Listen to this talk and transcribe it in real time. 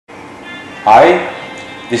Hi,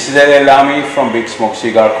 this is Al-Lami from Big Smoke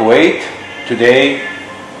Cigar Kuwait. Today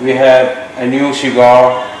we have a new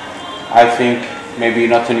cigar. I think maybe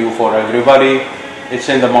not new for everybody. It's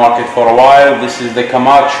in the market for a while. This is the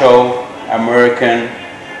Camacho American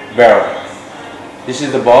barrel. This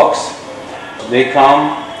is the box. They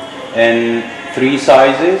come in three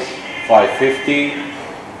sizes, 550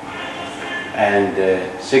 and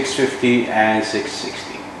 650 and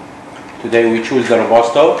 660. Today we choose the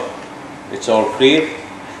Robusto. It's all clear.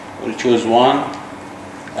 We'll choose one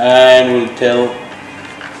and we'll tell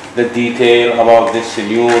the detail about this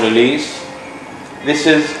new release. This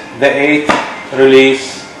is the 8th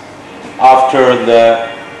release after the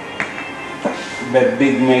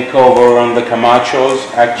big makeover on the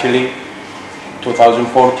Camachos. Actually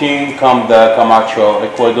 2014 come the Camacho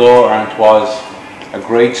Ecuador and it was a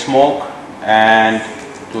great smoke, and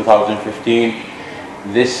 2015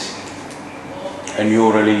 a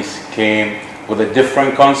new release came with a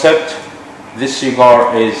different concept. This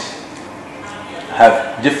cigar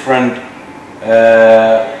have different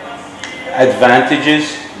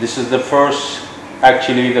advantages. This is the first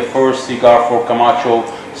cigar for Camacho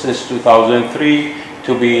since 2003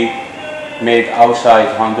 to be made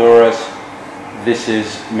outside Honduras. This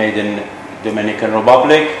is made in Dominican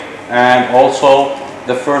Republic, and also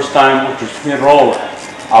the first time it's been rolled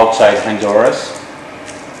outside Honduras.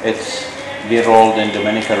 It's been rolled in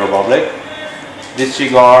Dominican Republic. This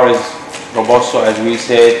cigar is Robusto, as we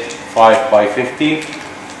said, 5x50,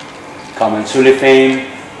 come in cellophane,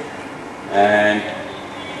 and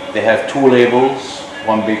they have two labels,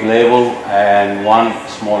 one big label and one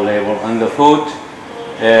small label on the foot.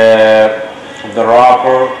 The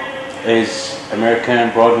wrapper is American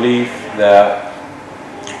Broadleaf, the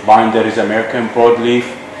binder is American Broadleaf,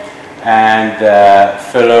 and the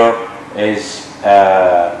filler is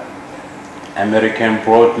American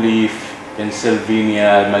Broadleaf,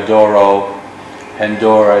 Pennsylvania, Maduro,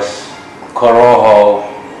 Honduras, Corojo,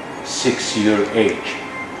 6-year age.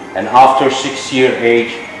 And after 6-year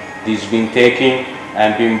age, these been taken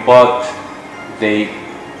and been bought. They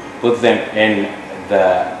put them in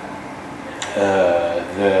the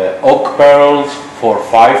oak barrels for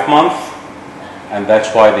 5 months, and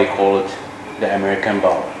that's why they call it the American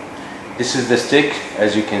barrel. This is the stick,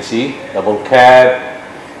 as you can see, double cap,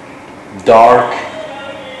 dark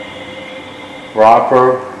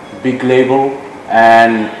wrapper, big label,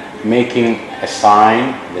 and making a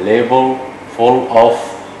sign, the label full of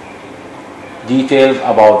details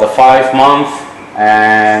about the 5 month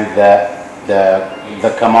and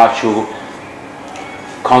the Camacho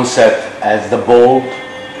concept as the bold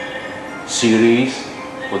series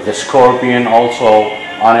with the scorpion also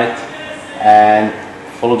on it, and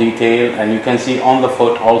full detail. And you can see on the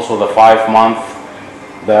foot also the 5 month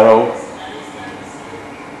barrel.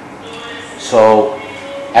 So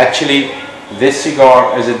actually this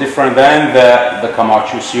cigar is different than the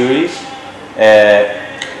Camacho series.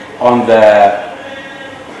 On the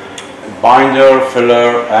binder,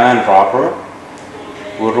 filler and wrapper,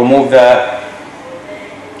 we'll remove the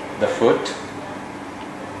foot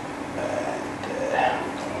and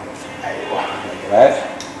like that,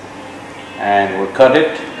 and we'll cut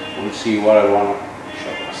it. We'll see what I want to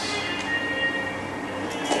show us.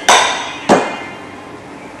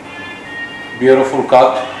 Beautiful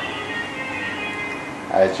cut,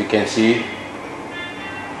 as you can see,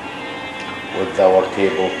 with our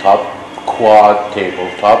tabletop, quad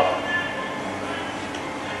tabletop.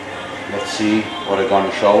 Let's see what it's going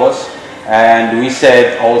to show us. And we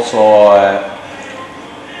said also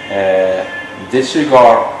this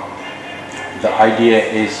cigar, the idea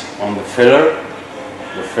is on the filler.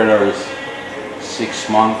 The filler is 6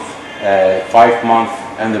 months, 5 months,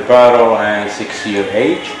 and the barrel and 6-year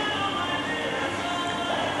age.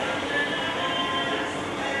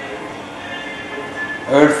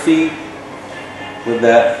 Earthy with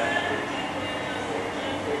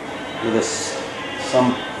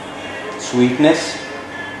some sweetness,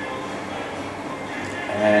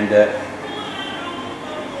 and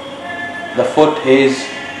the foot is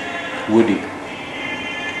woody.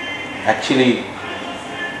 Actually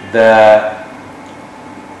the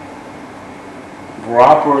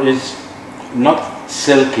wrapper is not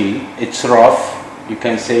silky, it's rough, you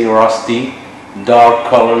can say rusty. Dark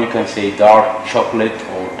color, you can say dark chocolate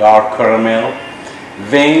or dark caramel.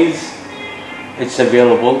 Veins, it's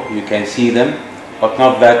available, you can see them, but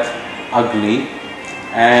not that ugly.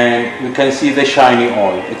 And you can see the shiny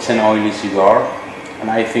oil. It's an oily cigar, and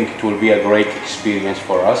I think it will be a great experience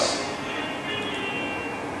for us.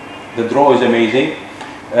 The draw is amazing.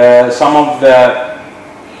 Some of the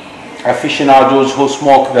aficionados who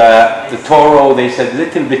smoke the Toro, they said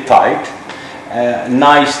little bit tight,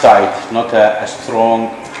 nice tight, not a strong,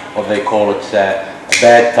 what they call it,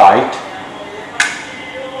 bad tight.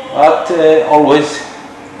 But always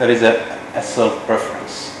there is a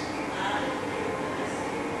self-preference.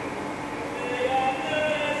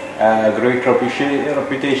 A great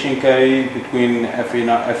reputation carry between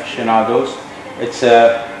aficionados. It's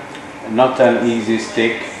not an easy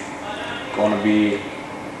stick, gonna be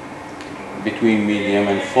between medium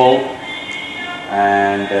and full,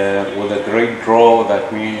 and with a great draw,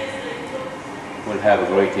 that means we'll have a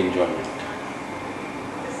great enjoyment.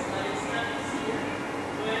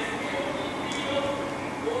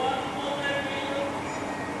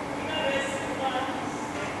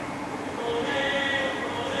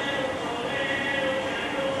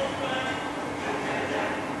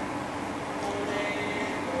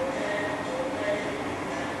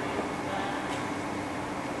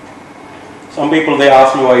 Some people, they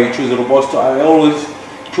ask me why you choose the Robusto. I always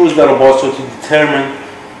choose the Robusto to determine,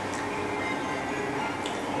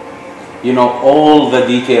 you know, all the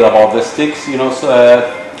detail about the sticks. You know,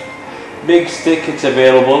 so, big stick, it's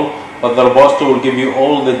available, but the Robusto will give you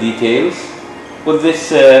all the details. With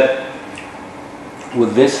this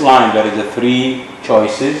line, there is a 3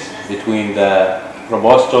 choices between the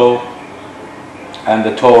Robusto and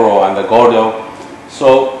the Toro and the Gordo.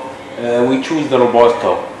 So we choose the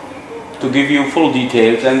Robusto to give you full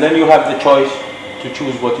details, and then you have the choice to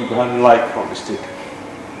choose what you like from the stick.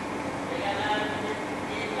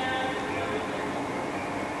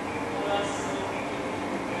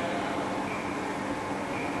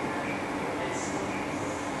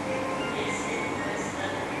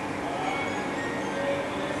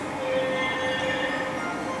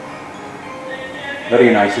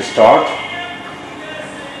 Very nice start.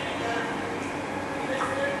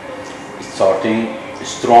 Starting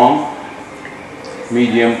strong,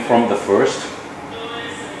 medium from the first,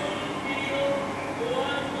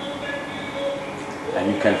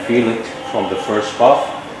 and you can feel it from the first puff.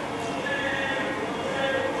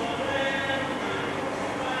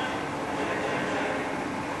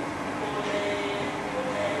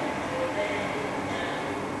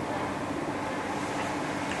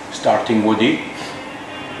 Starting woody,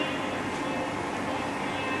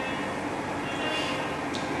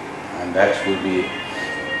 and that will be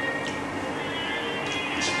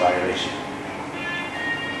inspiration.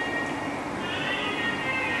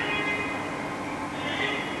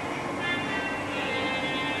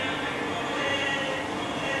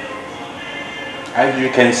 As you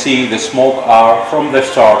can see, the smoke are from the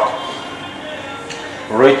start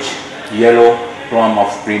rich yellow plum of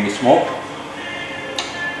creamy smoke,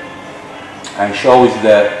 and shows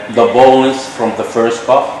the boldness from the first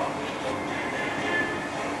puff.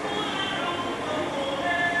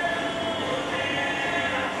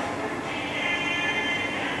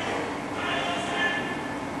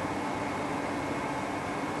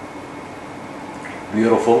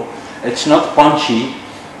 Beautiful. It's not punchy.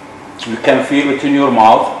 You can feel it in your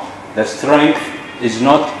mouth. The strength is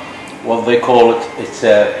not what they call it. It's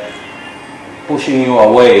pushing you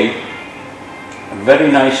away.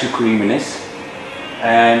 Very nice creaminess,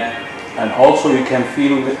 and also you can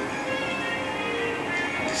feel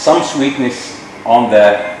some sweetness on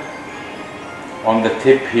the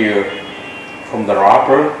tip here from the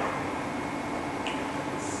wrapper,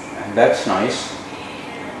 and that's nice.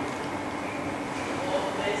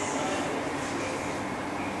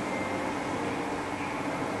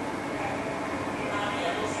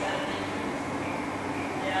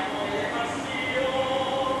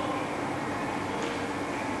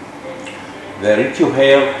 The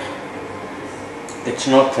Rituhail, it's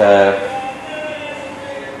not a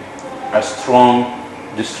strong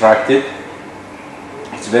distracted.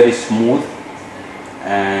 It's very smooth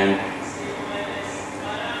and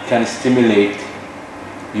can stimulate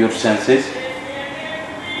your senses,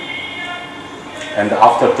 and the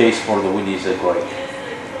aftertaste for the woody is a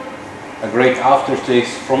great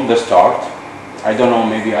aftertaste from the start. I don't know,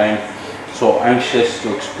 maybe I am so anxious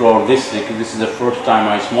to explore this. This is the first time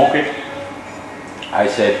I smoke it. I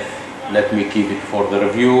said, let me keep it for the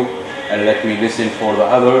review and let me listen for the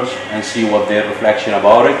others and see what their reflection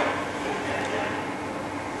about it.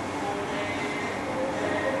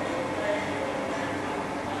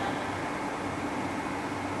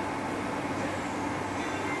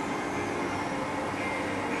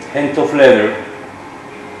 Hint of leather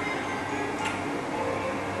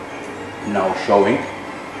now showing.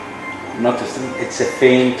 It's a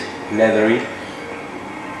faint leathery.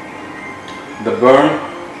 The burn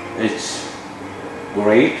is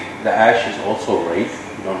great. The ash is also great.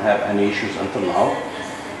 You don't have any issues until now.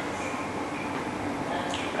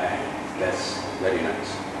 That's very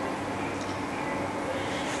nice.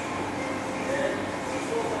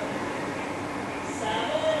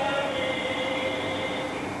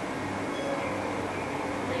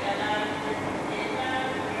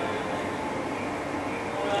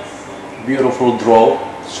 Beautiful draw,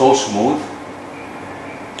 so smooth.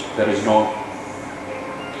 There is no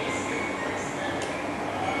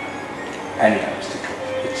any obstacle.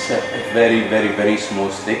 It's a very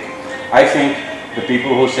smooth stick. I think the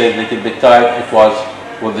people who said a little bit tight, it was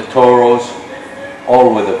with the Toros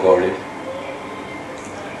or with the Broadleaf.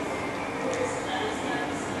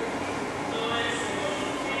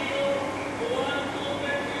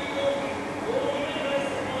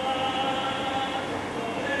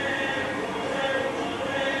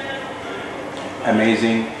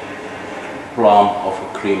 Amazing plum of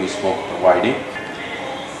a creamy smoke providing.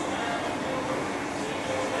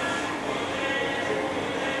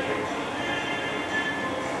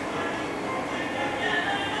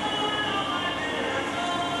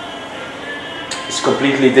 It's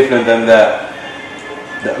completely different than the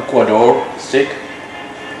Ecuador stick,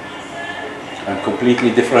 and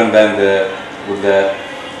completely different than the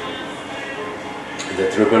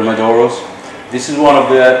triple Maduros. This is one of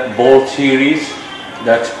the bold series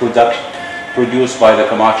that's produced by the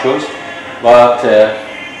Camachos, but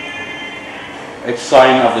it's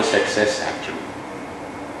sign of the success actually.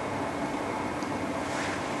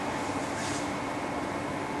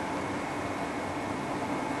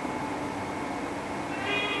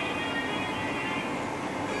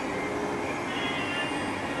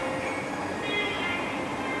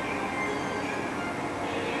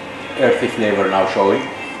 Earthy flavor now showing.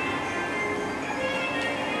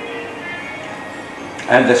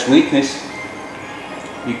 And the sweetness,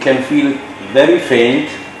 you can feel very faint,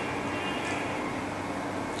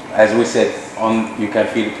 as we said, you can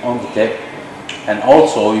feel it on the tip, and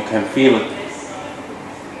also you can feel it,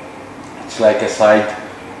 it's like a side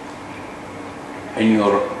in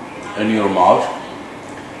your mouth,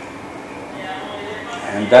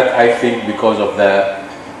 and that I think because of the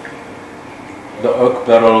oak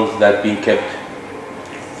barrels that been kept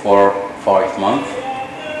for 5 months,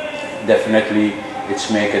 definitely it's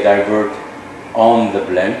make a divert on the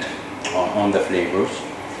blend, on the flavors.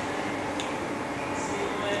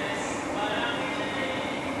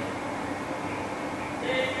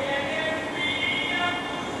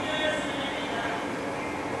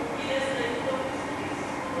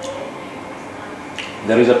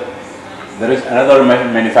 There is another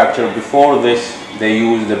manufacturer. Before this, they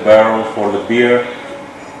use the barrel for the beer,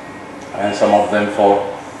 and some of them for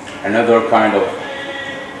another kind of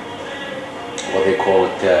what they call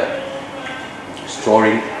it,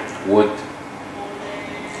 storing wood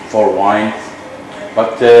for wine.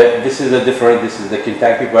 But this is a different. This is the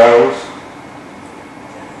Kentucky barrels.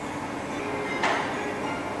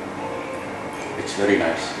 It's very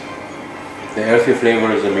nice. The earthy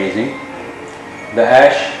flavor is amazing. The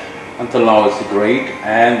ash until now is great,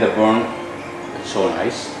 and the burn is so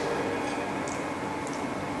nice.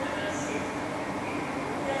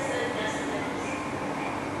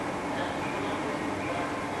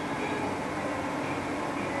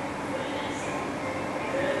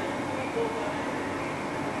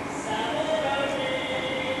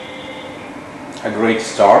 A great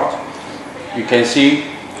start. You can see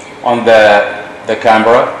on the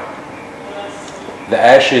camera the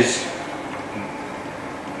ashes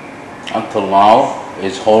until now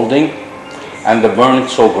is holding, and the burn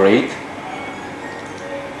is so great.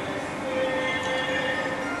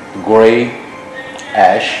 Gray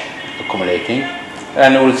ash accumulating,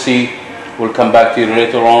 and we'll see, we'll come back to you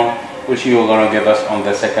later on. We'll see you're gonna give us on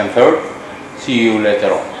the second, third. See you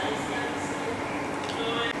later on.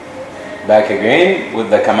 Back again with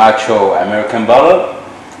the Camacho American barrel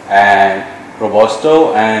and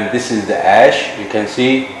Robusto, and this is the ash. You can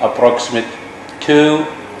see approximate 2,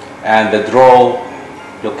 and the draw,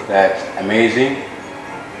 look, that's amazing.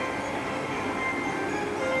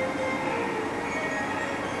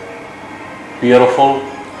 Beautiful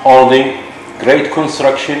holding, great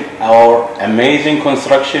construction, our amazing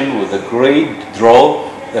construction with a great draw.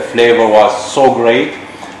 The flavor was so great,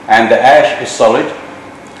 and the ash is solid.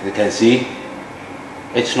 You can see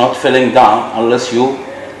it's not filling down unless you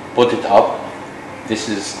put it up. This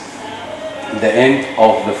is the end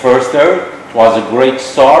of the first third. It was a great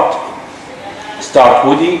start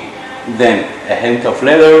woody, then a hint of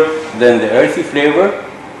leather, then the earthy flavor.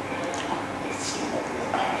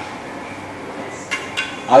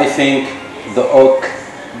 I think the oak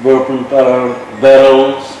bourbon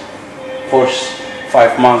barrels for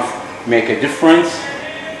 5 months make a difference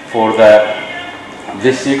for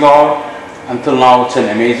this cigar. Until now it's an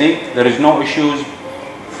amazing. There is no issues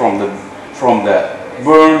from the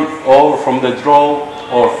burn or from the draw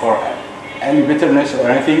or for any bitterness or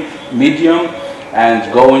anything. Medium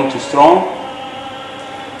and going to strong.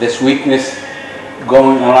 The sweetness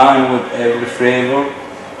going along with every flavor.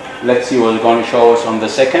 Let's see what's going to show us on the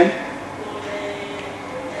second.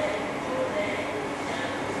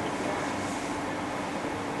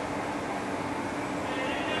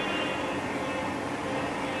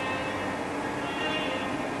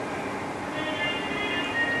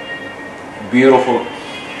 Beautiful,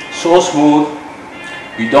 so smooth.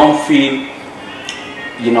 You don't feel,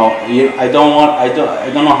 you know, I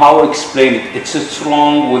don't know how to explain it. It's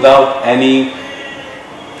strong without any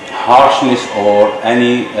harshness or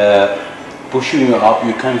any pushing you up.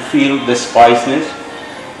 You can feel the spiciness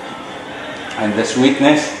and the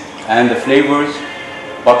sweetness and the flavors,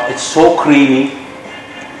 but it's so creamy.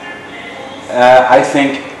 I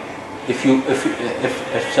think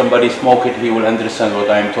if somebody smoke it, he will understand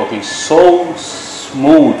what I am talking. So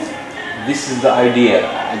smooth. This is the idea.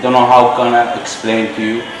 I don't know how can I explain to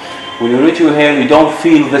you. When you reach your hair, you don't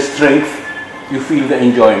feel the strength, you feel the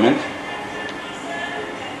enjoyment.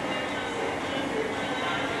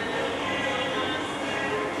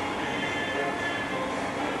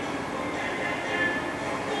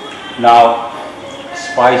 Now,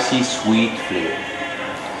 spicy, sweet flavor.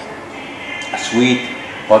 Sweet,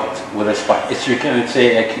 but with a spice. You can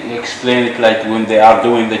say, explain it like when they are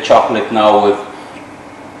doing the chocolate now with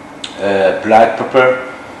black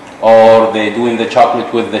pepper, or they're doing the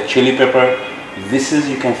chocolate with the chili pepper. This is,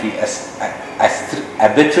 you can feel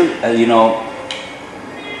a bitter, you know,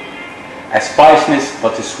 a spiciness,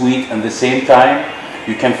 but a sweet at the same time.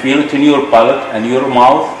 You can feel it in your palate and your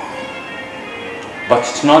mouth, but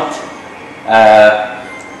it's not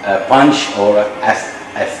a punch or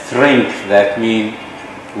a strength that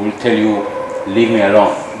will tell you, leave me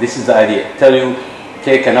alone. This is the idea. Tell you,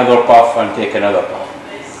 take another puff and take another puff.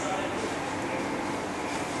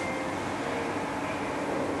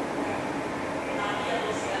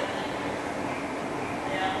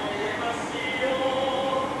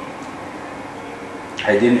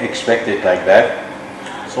 I didn't expect it like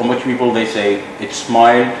that. So much people, they say it's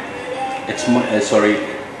mild. It's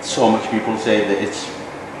so much people say that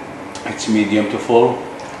it's medium to full.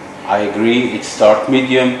 I agree. It starts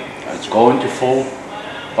medium. It's going to full,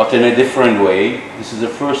 but in a different way. This is the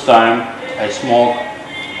first time I smoke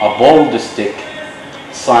a bold stick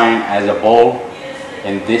sign as a bowl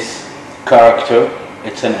in this character.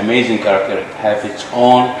 It's an amazing character. It has its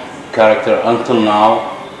own character. Until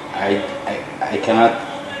now, I cannot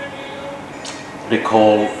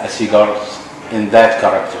recall a cigar in that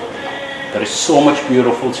character. There is so much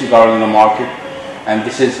beautiful cigar in the market, and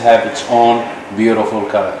this have its own beautiful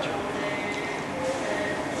character.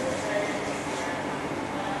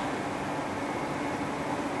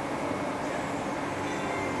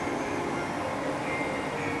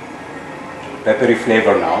 Peppery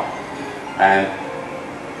flavor now, and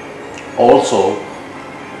also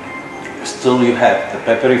still you have the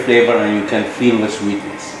peppery flavor and you can feel the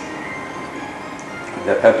sweetness.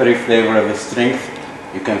 The peppery flavor of the strength,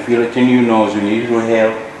 you can feel it in your nose when you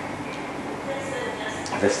inhale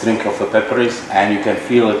the strength of the peppers, and you can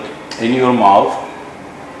feel it in your mouth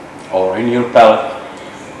or in your palate,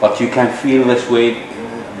 but you can feel the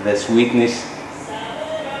sweetness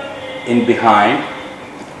in behind,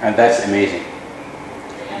 and that's amazing.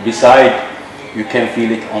 Beside, you can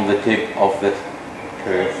feel it on the tip of the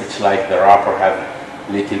curve. It's like the wrapper have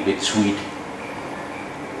a little bit sweet.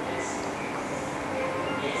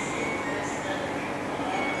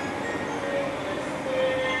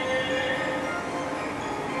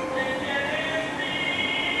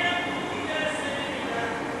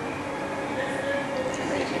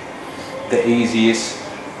 Amazing. The easiest,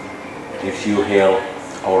 if you hail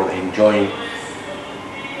or enjoying,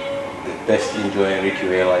 the best enjoying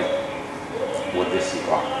ritual like with this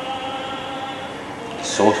cigar.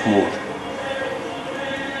 So smooth.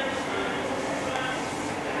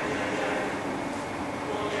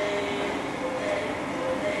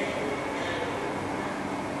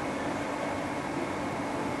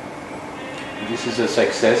 This is a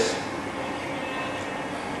success.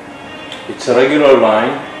 It's a regular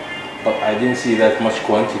line, but I didn't see that much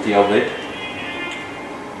quantity of it.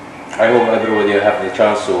 I hope everybody have the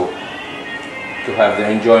chance to have the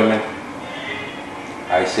enjoyment.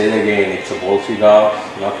 I said again, it's a bold cigar,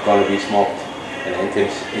 not going to be smoked in an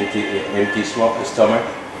empty stomach,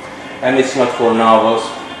 and it's not for novice.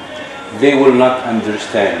 They will not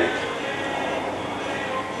understand it.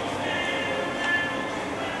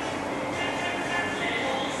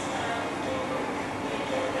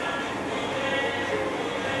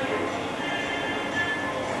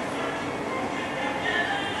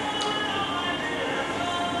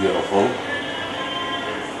 Beautiful.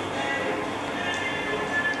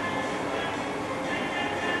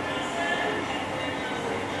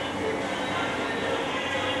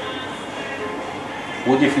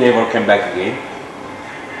 woody flavor came back again,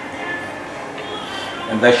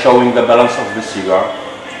 and that's showing the balance of the cigar.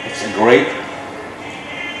 It's a great,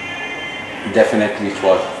 definitely it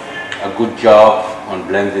was a good job on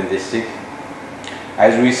blending this stick.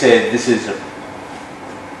 As we said, this is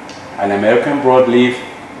an American broadleaf,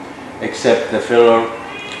 except the filler,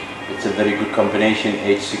 it's a very good combination,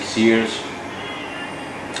 aged 6 years,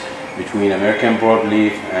 between American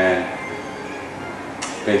broadleaf and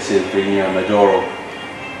Pennsylvania Maduro,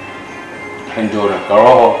 Honduran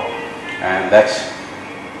Corojo, and that's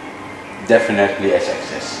definitely a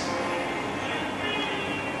success.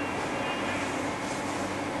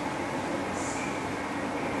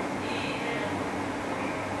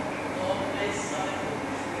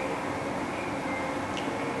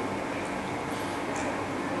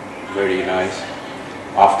 Very nice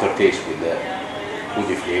aftertaste with the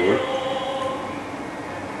woody flavor.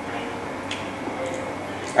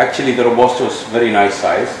 Actually, the Robusto is very nice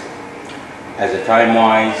size as a time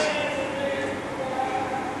wise,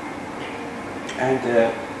 and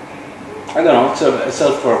I don't know, it's a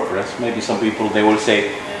self-preference. Maybe some people, they will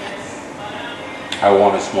say, I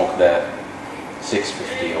want to smoke the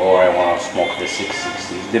 650 or I want to smoke the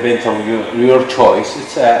 660. It depends on your choice.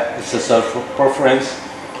 It's a self-preference.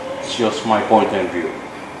 It's just my point of view.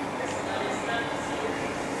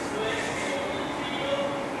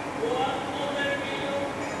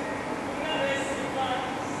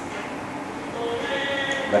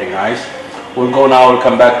 Very nice. We'll go now, we'll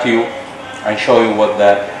come back to you and show you what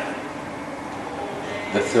the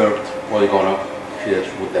third, what we're gonna finish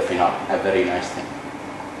with the finale. A very nice thing.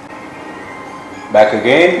 Back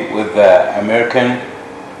again with the American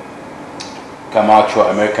Camacho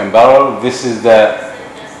American barrel. This is the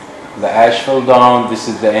ash fell down. This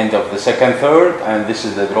is the end of the second third, and this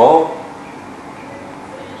is the draw.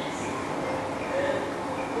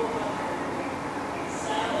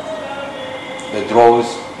 The draw is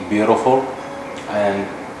beautiful, and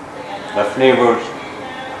the flavors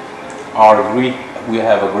are great. We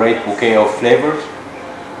have a great bouquet of flavors.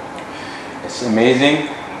 It's amazing.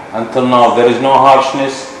 Until now, there is no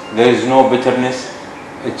harshness, there is no bitterness.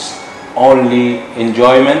 It's only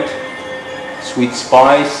enjoyment, sweet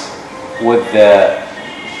spice with the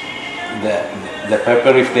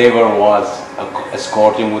peppery flavor was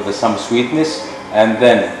escorting with some sweetness, and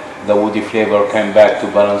then the woody flavor came back to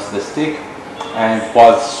balance the stick, and it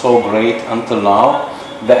was so great until now.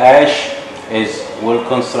 The ash is well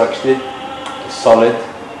constructed, solid.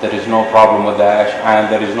 There is no problem with the ash, and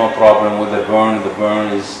there is no problem with the burn. The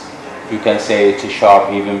burn is, you can say it's a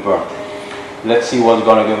sharp, even burn. Let's see what's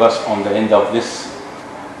going to give us on the end of this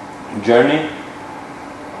journey.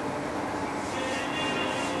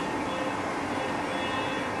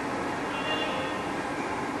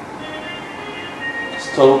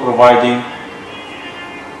 Still providing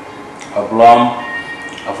a plum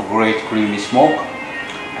of a great creamy smoke,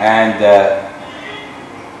 and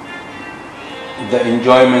the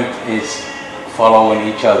enjoyment is following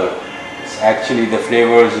each other. It's actually the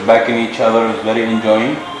flavors backing each other is very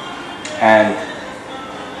enjoying, and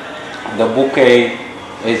the bouquet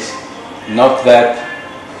is not that,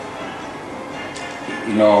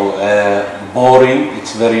 you know, boring.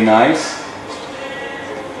 It's very nice,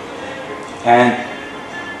 and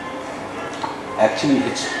actually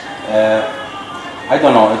it's I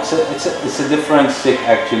don't know, it's a different stick.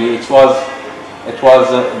 Actually it was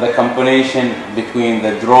the combination between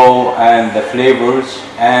the draw and the flavors,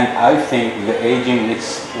 and I think the aging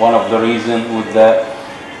is one of the reasons with the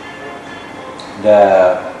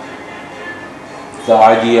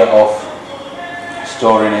idea of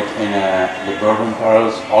storing it in the bourbon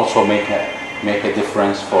barrels also make a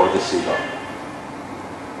difference for the cigar.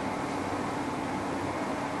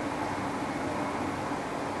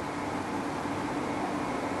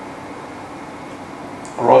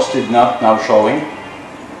 Roasted nut now showing.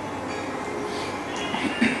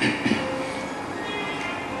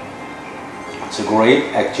 It's a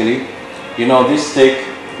great, actually. You know, this stick,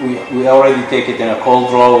 we already take it in a cold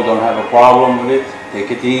draw. We don't have a problem with it.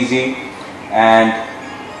 Take it easy, and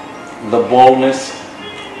the boldness,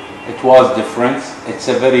 it was different. It's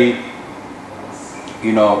a very,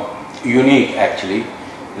 you know, unique actually.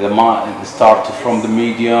 The start from the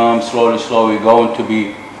medium, slowly going to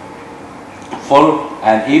be full,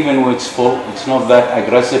 and even when it's full, it's not that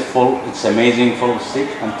aggressive full. It's amazing full stick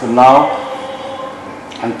until now,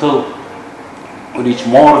 until we reach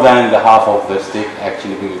more than the half of the stick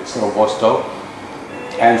actually, because it's Robusto,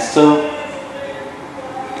 and still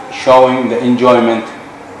showing the enjoyment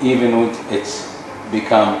even with it's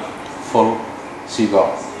become full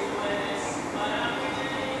cigar.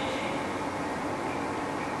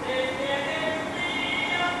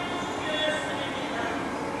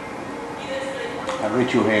 And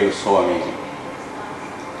Ritu Hale is so amazing.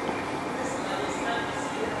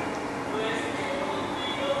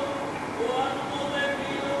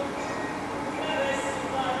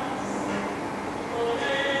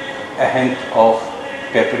 A hint of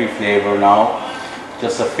peppery flavor now,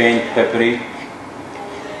 just a faint peppery,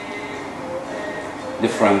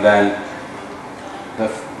 different than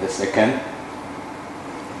the second.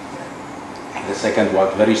 The second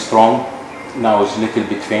was very strong, now it's a little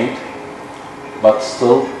bit faint, but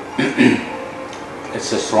still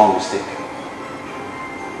it's a strong stick.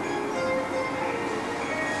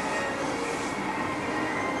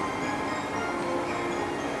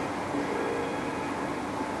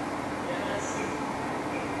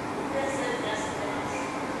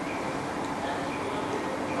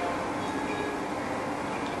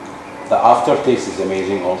 The aftertaste is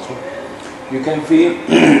amazing also. You can feel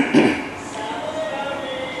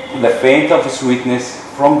the faint of sweetness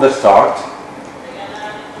from the start,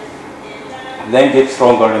 then get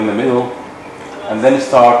stronger in the middle, and then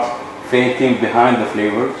start fainting behind the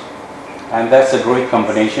flavors. And that's a great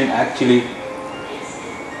combination. Actually,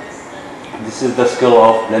 this is the skill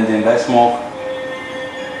of blending that smoke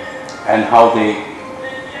and how they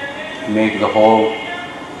make the whole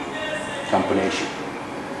combination.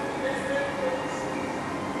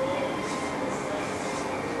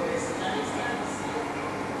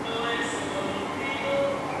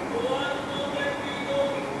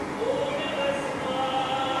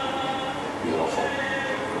 Beautiful.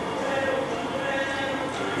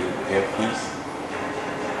 Here, please.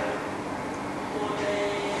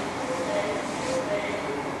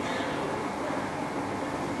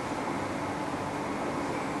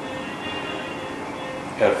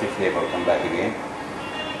 Earthy flavor come back again.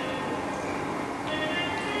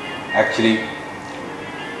 Actually,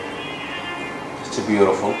 it's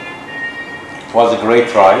beautiful. It was a great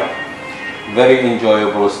try. Very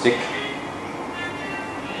enjoyable stick.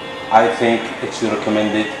 I think it's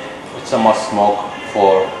recommended. It's a must smoke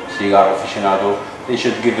for cigar aficionado. They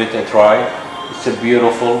should give it a try. It's a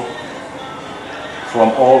beautiful,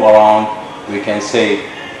 from all around, we can say,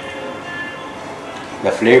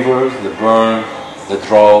 the flavors, the burn, the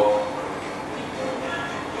draw.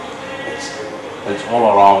 It's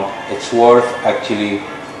all around. It's worth actually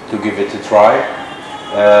to give it a try.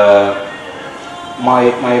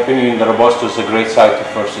 My opinion, the Robusto is a great side to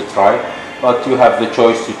first try. But you have the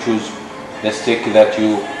choice to choose the stick that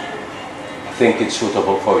you think is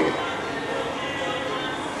suitable for you.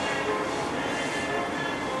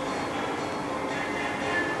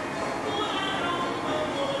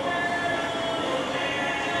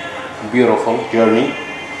 Beautiful journey.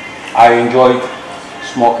 I enjoyed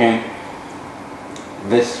smoking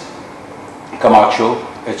this Camacho.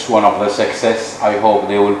 It's one of the success. I hope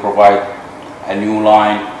they will provide a new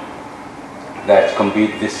line that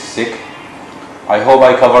compete this stick. I hope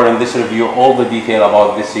I cover in this review all the detail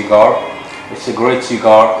about this cigar. It's a great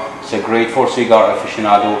cigar. It's a great for cigar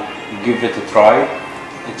aficionado. Give it a try.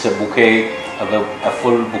 It's a bouquet, a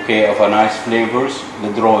full bouquet of a nice flavors.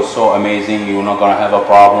 The draw is so amazing. You're not gonna have a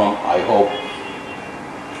problem. I hope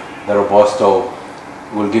the Robusto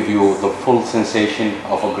will give you the full sensation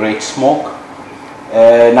of a great smoke.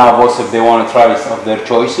 Now, both if they want to try of their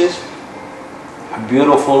choices.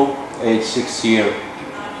 Beautiful, age 6 year.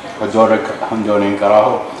 Honduran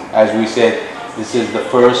Corojo. As we said, this is the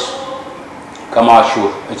first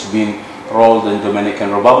Camacho. It's been rolled in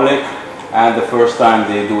Dominican Republic, and the first time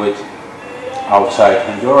they do it outside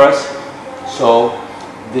Honduras. So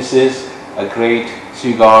this is a great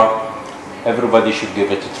cigar. Everybody should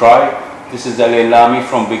give it a try. This is Al-Lami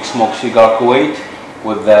from Big Smoke Cigar Kuwait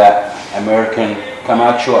with the American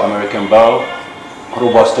Camacho, American Barrel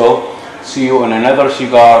Robusto. See you in another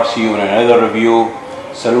cigar. See you in another review.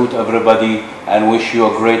 Salute everybody and wish you a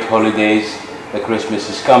great holidays. The Christmas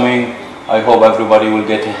is coming. I hope everybody will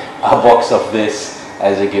get a box of this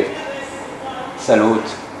as a gift. Salute.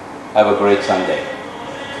 Have a great Sunday.